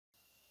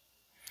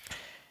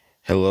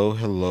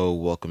Hello,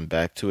 welcome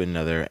back to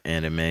another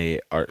anime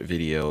art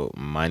video.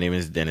 My name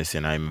is Dennis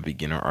and I'm a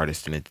beginner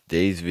artist, and in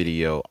today's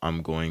video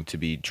I'm going to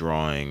be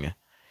drawing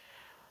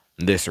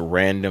this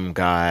random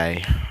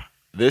guy.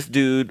 This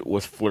dude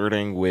was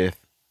flirting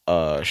with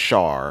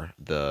Char,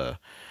 the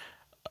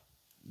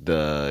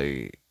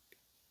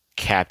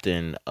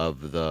captain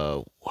of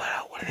the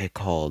what are they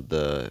called?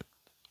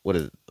 What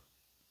is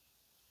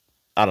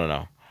I don't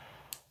know.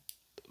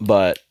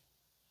 But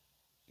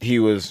he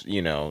was,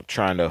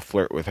 trying to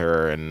flirt with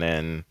her, and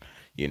then,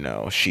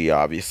 she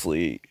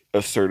obviously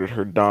asserted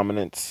her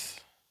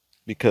dominance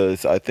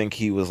because I think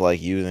he was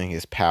like using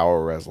his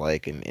power as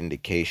like an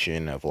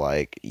indication of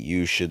like,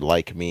 you should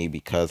like me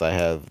because I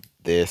have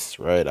this,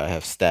 right? I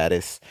have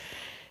status.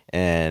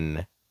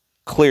 And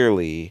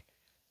clearly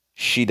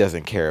she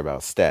doesn't care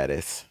about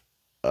status.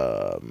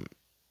 Um,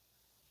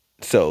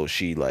 so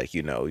she like,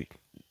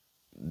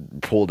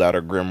 pulled out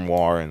her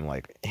grimoire and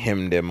like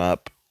hemmed him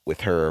up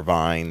with her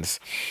vines.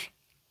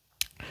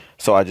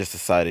 So I just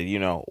decided,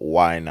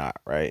 why not,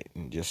 right?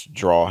 And just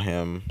draw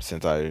him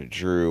since I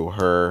drew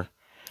her,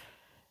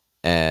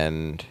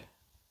 and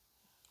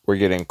we're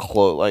getting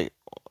close. Like,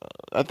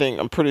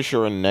 I'm pretty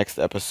sure in the next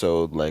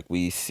episode, like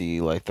we see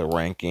like the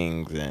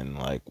rankings and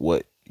like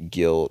what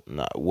guild,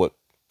 not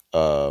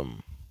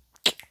um,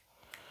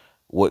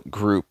 what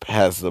group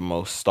has the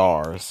most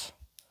stars.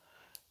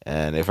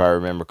 And if I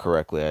remember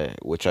correctly,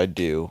 which I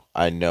do,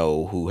 I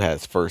know who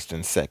has first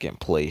and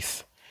second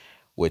place,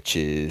 which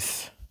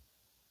is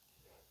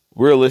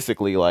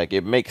realistically, like,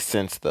 it makes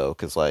sense though,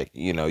 because like,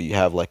 you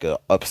have like a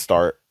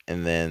upstart,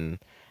 and then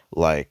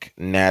like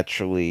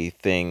naturally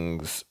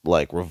things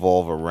like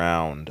revolve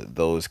around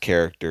those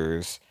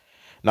characters,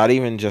 not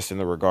even just in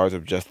the regards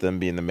of just them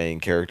being the main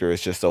character. It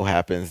just so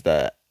happens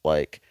that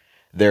like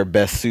they're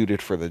best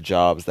suited for the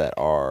jobs that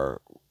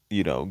are,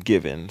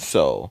 given.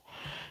 So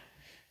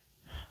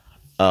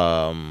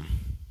um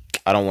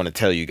I don't want to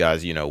tell you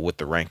guys, what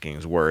the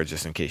rankings were,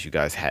 just in case you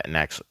guys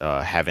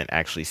haven't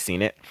actually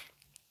seen it.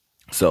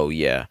 So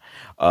yeah,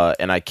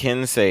 and I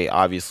can say,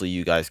 obviously,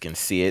 you guys can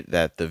see it,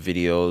 that the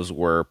videos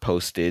were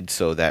posted,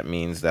 so that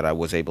means that I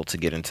was able to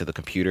get into the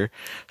computer.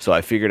 So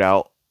I figured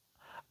out,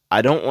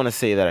 I don't want to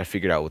say that I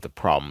figured out what the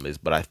problem is,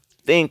 but I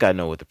think I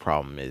know what the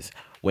problem is.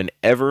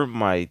 Whenever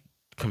my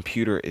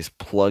computer is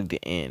plugged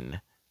in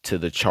to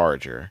the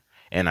charger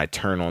and I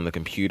turn on the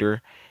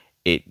computer,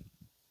 it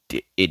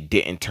it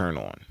didn't turn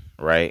on,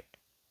 right?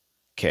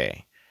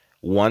 Okay.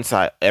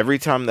 Every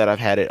time that I've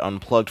had it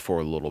unplugged for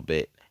a little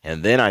bit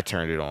and then I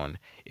turned it on,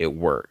 it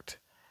worked.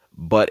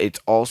 But it's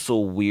also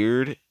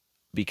weird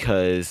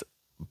because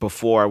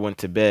before I went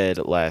to bed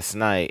last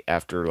night,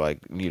 after like,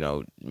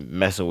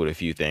 messing with a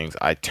few things,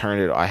 I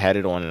had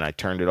it on and I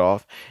turned it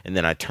off, and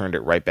then I turned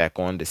it right back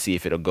on to see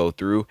if it'll go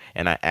through,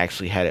 and I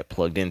actually had it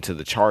plugged into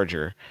the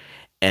charger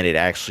and it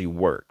actually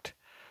worked.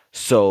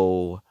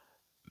 So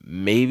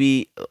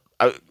maybe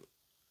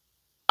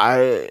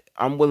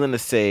I'm willing to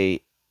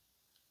say,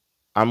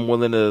 I'm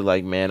willing to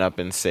like man up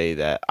and say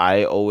that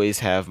I always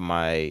have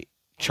my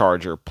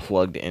charger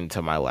plugged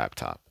into my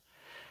laptop.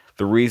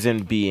 The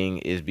reason being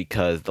is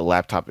because the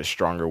laptop is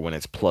stronger when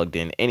it's plugged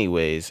in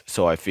anyways,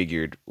 so I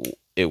figured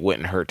it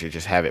wouldn't hurt to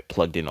just have it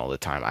plugged in all the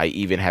time. I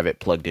even have it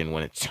plugged in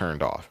when it's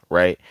turned off,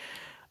 right?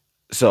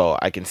 So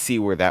I can see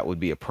where that would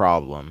be a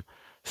problem.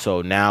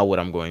 So now what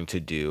I'm going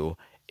to do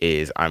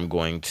is I'm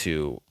going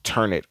to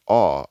turn it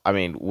off. I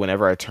mean,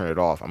 whenever I turn it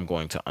off, I'm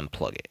going to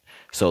unplug it.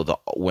 So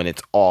when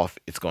it's off,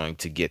 it's going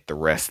to get the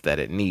rest that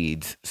it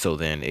needs. So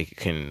then it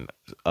can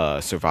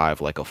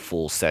survive like a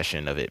full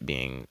session of it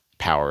being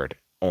powered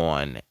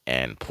on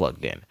and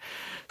plugged in.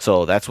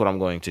 So that's what I'm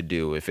going to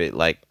do. If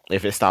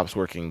it stops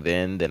working,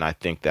 then I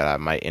think that I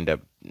might end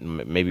up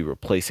maybe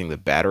replacing the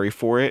battery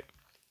for it.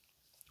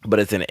 But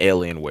it's an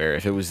Alienware.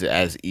 If it was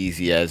as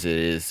easy as it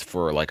is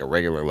for like a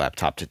regular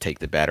laptop to take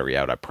the battery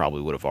out, I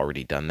probably would have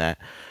already done that.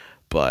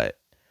 But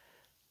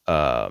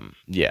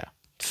yeah.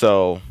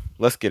 So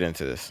let's get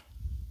into this.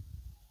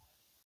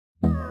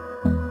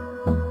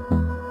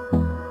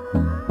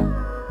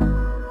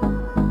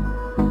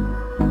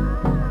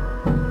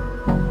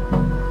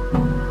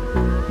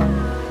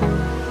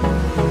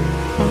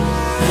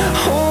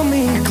 Hold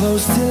me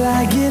close till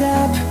I get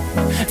up.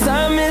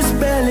 Time is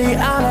barely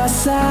on our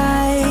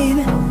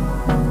side.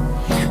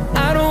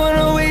 I don't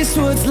wanna waste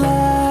what's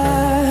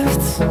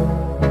left.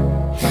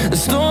 The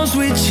storms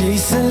we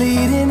chase are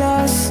leading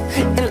us,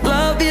 and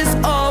love is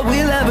all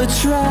we'll ever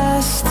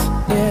trust.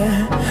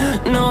 Yeah,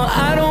 no,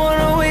 I don't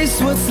wanna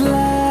waste what's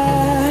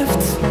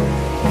left.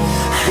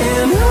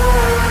 And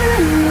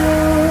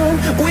on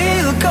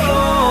we'll go,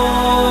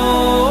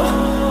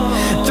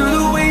 through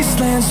the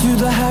wastelands, through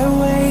the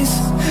highways,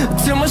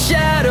 till my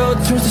shadow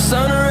turns to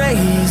sun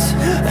rays.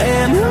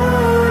 And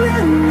on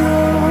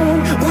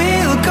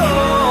we'll go,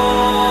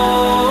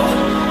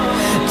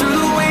 through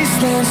the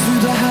wastelands,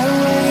 through the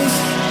highways,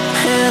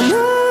 and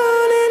on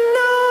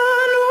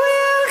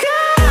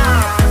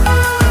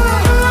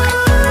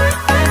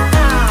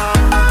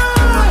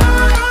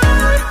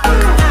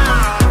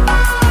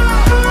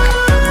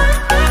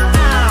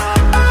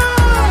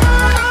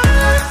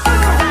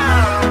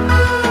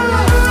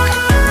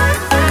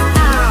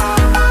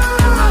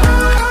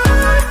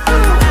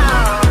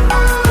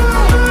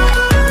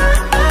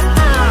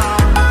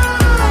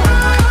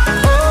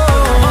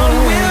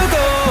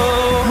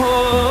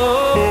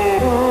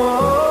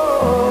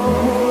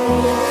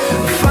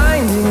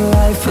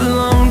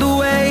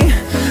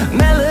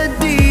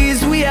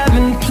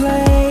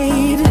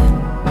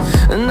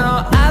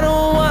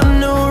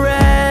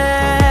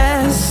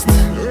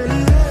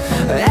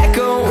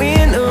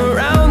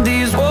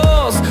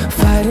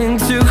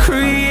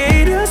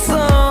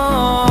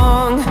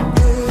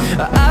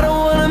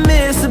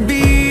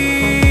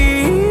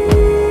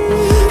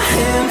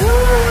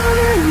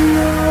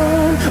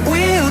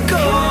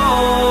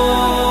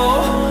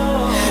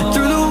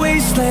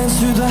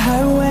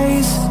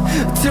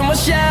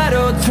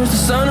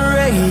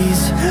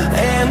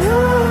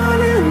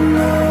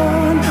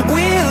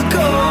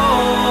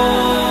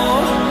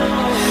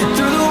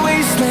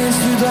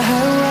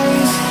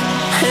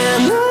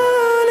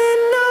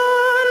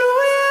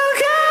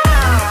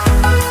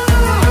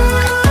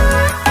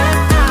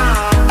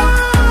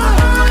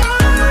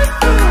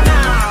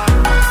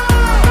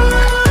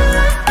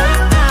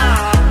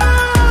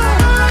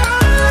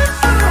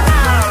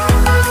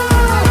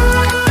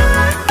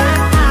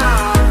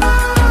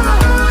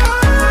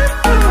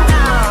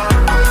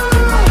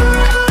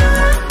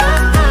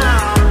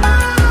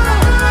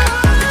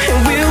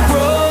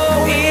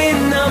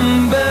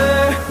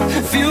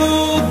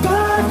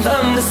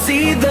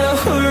see the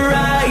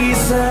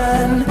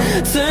horizon,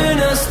 turn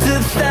us to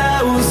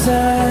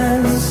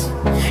thousands,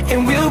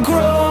 and we'll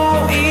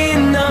grow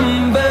in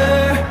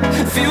number,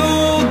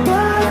 fueled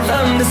by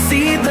them to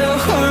see the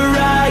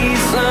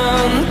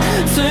horizon,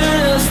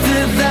 turn us to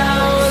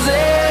thousands,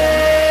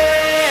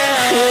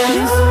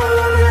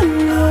 and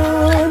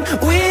on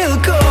we'll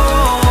go,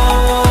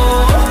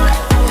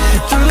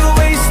 through the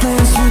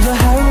wastelands, through the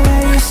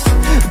highways,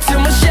 till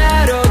my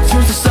shadow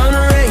turns to sun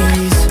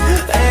rays,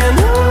 and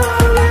on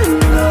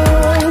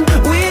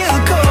we'll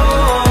go,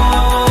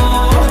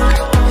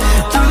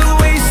 through the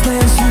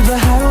wastelands, through the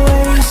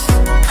highways,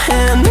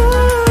 and on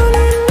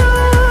we'll go.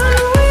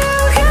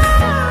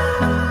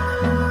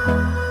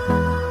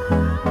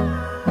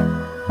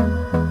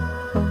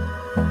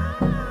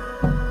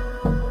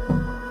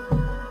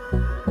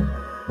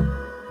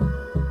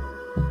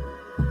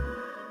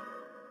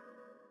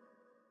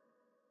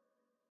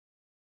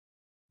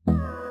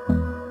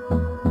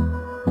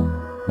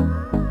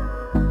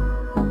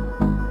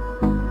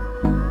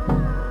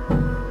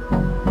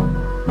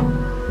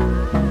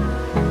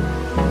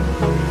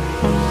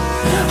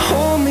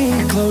 Hold me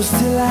close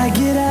till I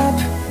get up.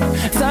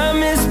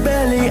 Time is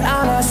barely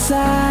on our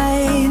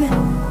side.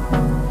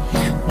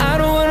 I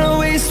don't wanna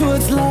waste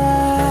what's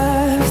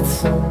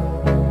left.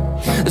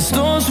 The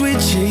storms we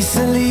chase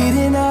are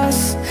leading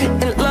us,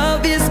 and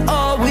love is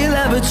all we'll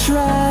ever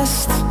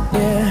trust.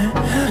 Yeah,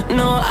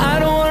 no, I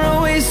don't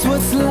wanna waste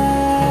what's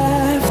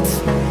left.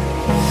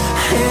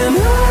 And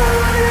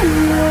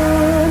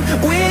on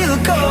we'll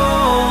go,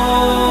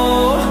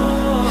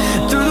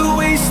 through the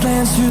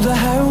wastelands, through the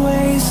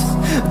highways,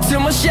 till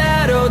my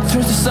shadow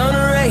turns to sun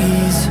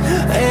rays,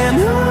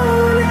 and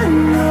on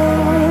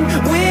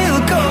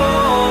we'll go,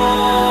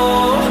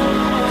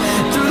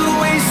 through the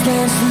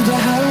wastelands, through the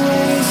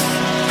highways,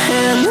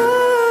 and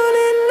on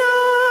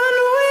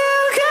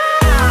we'll go.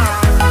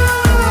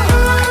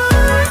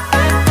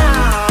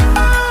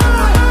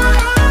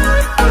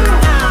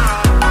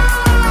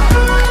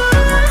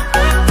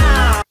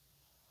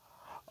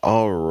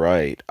 All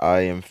right, I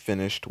am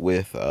finished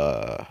with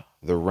the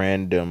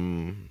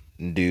random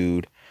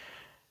dude.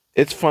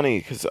 It's funny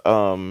because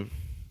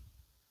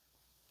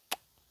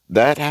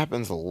that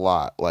happens a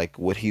lot. Like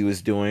what he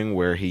was doing,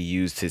 where he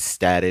used his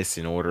status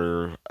in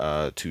order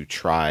to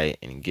try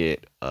and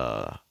get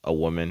a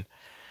woman.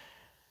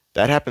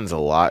 That happens a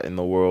lot in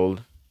the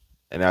world,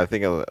 and I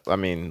think I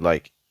mean,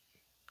 like,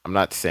 I'm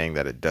not saying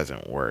that it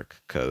doesn't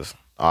work, because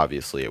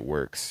obviously it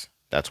works.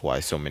 That's why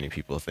so many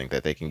people think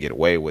that they can get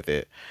away with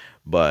it.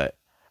 But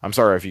I'm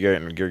sorry if you're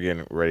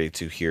getting ready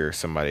to hear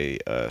somebody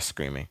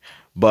screaming.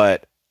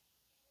 But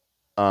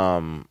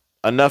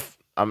enough.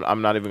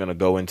 I'm not even gonna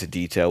go into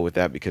detail with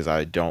that because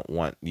I don't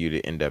want you to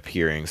end up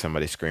hearing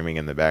somebody screaming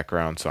in the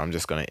background. So I'm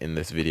just gonna end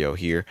this video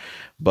here.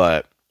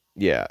 But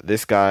yeah,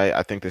 this guy,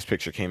 I think this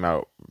picture came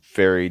out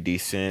very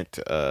decent.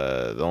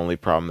 The only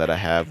problem that I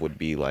have would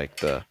be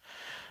like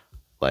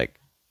like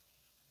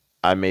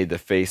I made the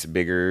face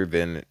bigger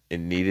than it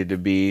needed to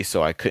be,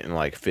 so I couldn't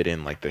like fit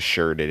in like the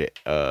shirted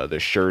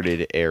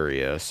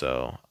area.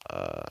 So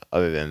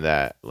other than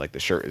that, like the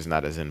shirt is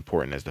not as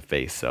important as the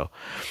face. So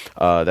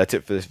that's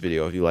it for this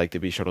video. If you liked it,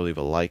 be sure to leave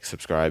a like,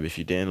 subscribe. If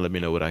you didn't, let me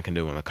know what I can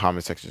do in the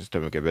comment section to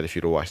make it better for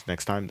you to watch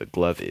next time. The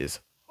glove is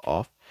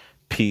off.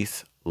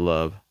 Peace,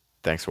 love.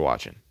 Thanks for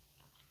watching.